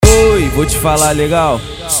Vou te falar legal,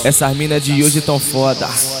 essas minas de hoje tão foda.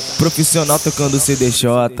 Profissional tocando CDJ,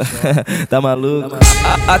 tá maluco?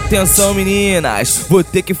 Atenção meninas, vou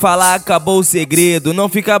ter que falar, acabou o segredo. Não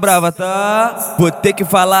fica brava, tá? Vou ter que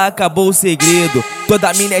falar, acabou o segredo.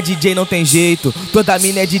 Toda mina é DJ, não tem jeito. Toda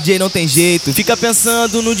mina é DJ, não tem jeito. Fica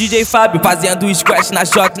pensando no DJ Fábio, fazendo squash na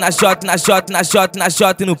shot, na shot, na shot, na shot, na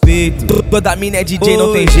shot no peito. Toda mina é DJ,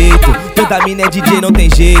 não tem jeito. Toda mina é DJ, não tem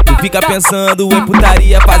jeito. Fica pensando em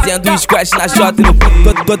putaria, fazendo squash na shot no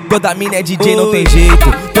peito. Toda mina é DJ, não tem jeito.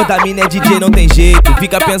 Toda mina é DJ, não tem jeito.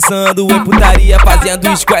 Fica pensando em putaria,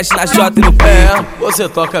 fazendo squash na shot no peito. É, você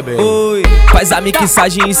toca bem. Oi, faz a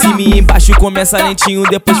mixagem em cima e embaixo, começa lentinho,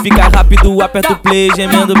 depois fica rápido, aperta o play,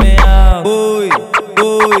 gemendo bem alto. Oi,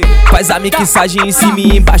 faz a mixagem em cima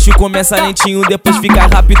e embaixo, começa lentinho, depois fica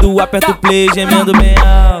rápido, aperta o play, gemendo bem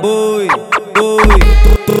alto. Oi,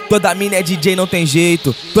 toda mina é DJ, não tem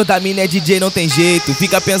jeito. Toda mina é DJ, não tem jeito.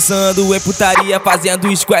 Fica pensando em putaria,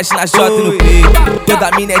 fazendo squash na shot no peito.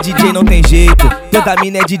 Toda mina é DJ, não tem jeito. Toda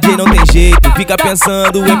mina é DJ, não tem jeito. Fica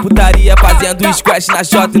pensando em putaria, fazendo squash na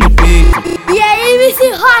shot no peito. E aí,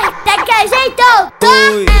 MC Roy, tá que jeito?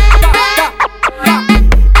 Oi.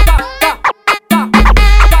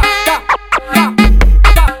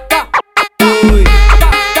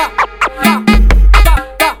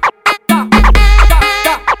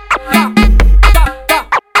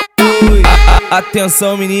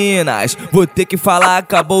 Atenção meninas, vou ter que falar,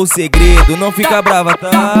 acabou o segredo. Não fica brava,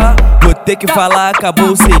 tá? Vou ter que falar,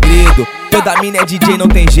 acabou o segredo. Toda mina é DJ, não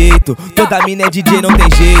tem jeito. Toda mina é DJ, não tem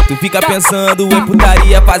jeito. Fica pensando em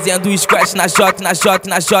putaria, fazendo squash na shot, na shot,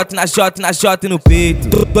 na shot, na shot, na shot no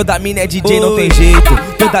peito. Toda mina é DJ, não tem jeito.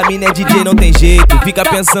 Toda mina é DJ, não tem jeito. Fica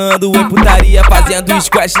pensando em putaria, fazendo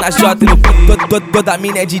squash na shot no peito. Toda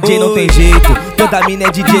mina é DJ, não tem jeito. Toda mina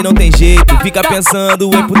é DJ, não tem jeito. Fica pensando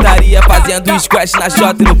em putaria, fazendo squash na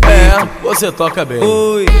shot no peito. É, você toca bem.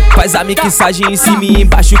 Oi, faz a mixagem em cima e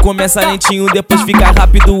embaixo, começa lentinho, depois fica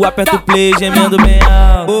rápido, aperta o play, gemendo bem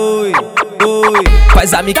alto. Oi,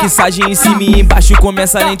 faz a mixagem em cima e embaixo,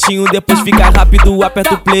 começa lentinho, depois fica rápido,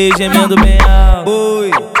 aperta o play, gemendo bem alto.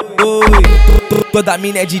 Oi, toda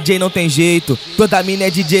mina é DJ, não tem jeito. Toda mina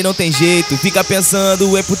é DJ, não tem jeito. Fica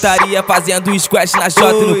pensando em putaria, fazendo squash na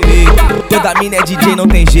shot no peito. Toda mina é DJ, não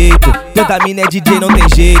tem jeito. Toda mina é DJ, não tem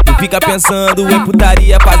jeito. Fica pensando em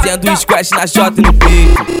putaria, fazendo squash na shot no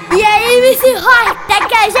peito. E aí, MC Roy, tá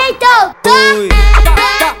que jeito? Oi.